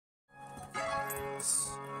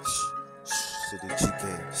City G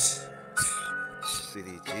gang.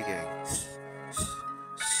 City G gang.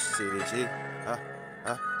 City G. Ah,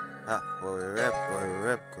 ah, ah. What we rap,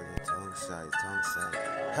 call it tongue side.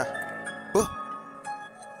 Ha. Boo.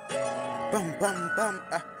 Bam, bam, bam.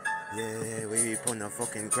 Ah. Yeah, we on a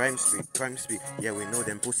fucking crime street. Yeah, we know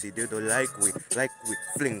them pussy, they don't like we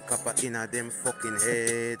fling copper in a them fucking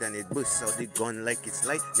head, and it busts out the gun like it's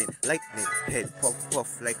lightning, head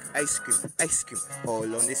puff like ice cream,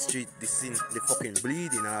 all on the street, the scene, the fucking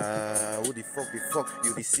bleeding, who the fuck,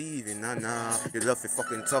 you deceiving, nah, you love to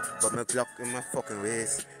fucking talk, but my Glock in my fucking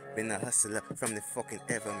waist. Been a hustler from the fucking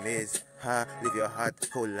ever maze. Ha, leave your heart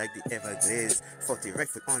cold like the Everglades. 40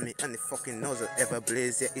 rifle on me and the fucking nozzle ever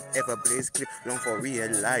blaze. Yeah, it ever blaze. Clip long for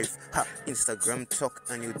real life. Ha, Instagram talk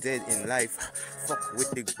and you dead in life. Fuck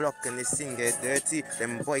with the block and the scene get dirty.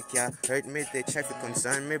 Them boy can't hurt me, they try to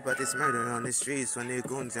concern me, but it's murder on the streets when the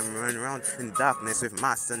guns them run around in darkness with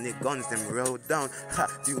masks and the guns them roll down. Ha,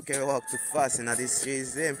 you can walk too fast in the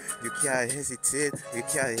streets them. You can't hesitate,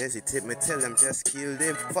 me tell them just kill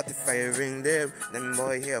them. 45 ring them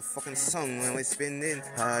boy hear fucking song when we spinning.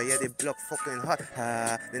 Yeah, they block fucking hot.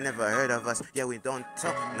 They never heard of us. Yeah, we don't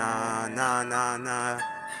talk. Nah.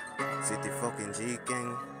 City fucking G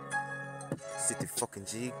gang.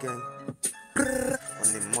 On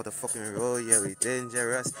the motherfucking road, yeah, we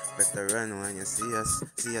dangerous. Better run when you see us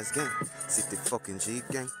gang. City fucking G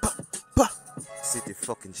gang. City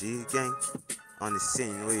fucking G gang. On the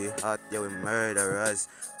scene, we hot, yeah, we murderers.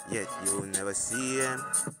 Yet you never see him.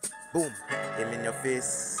 Boom, him in your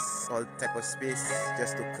face. All type of space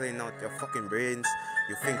just to clean out your fucking brains.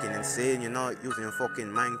 You're thinking insane, you're not using your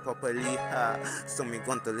fucking mind properly. So me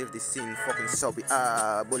going to leave the scene fucking sobby.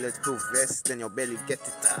 Bulletproof vest, then your belly get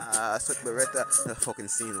it. Sweat beretta, the fucking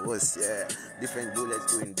scene was, yeah. Different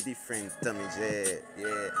bullets doing different damage,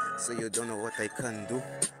 yeah. So you don't know what I can do.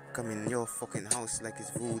 Come in your fucking house like it's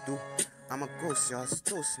voodoo. I'm a ghost, y'all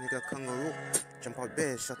toast, nigga, kangaroo. Jump out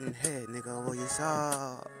bed, shot in head, nigga, what you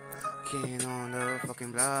saw? King on the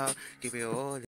fucking block, keep it all.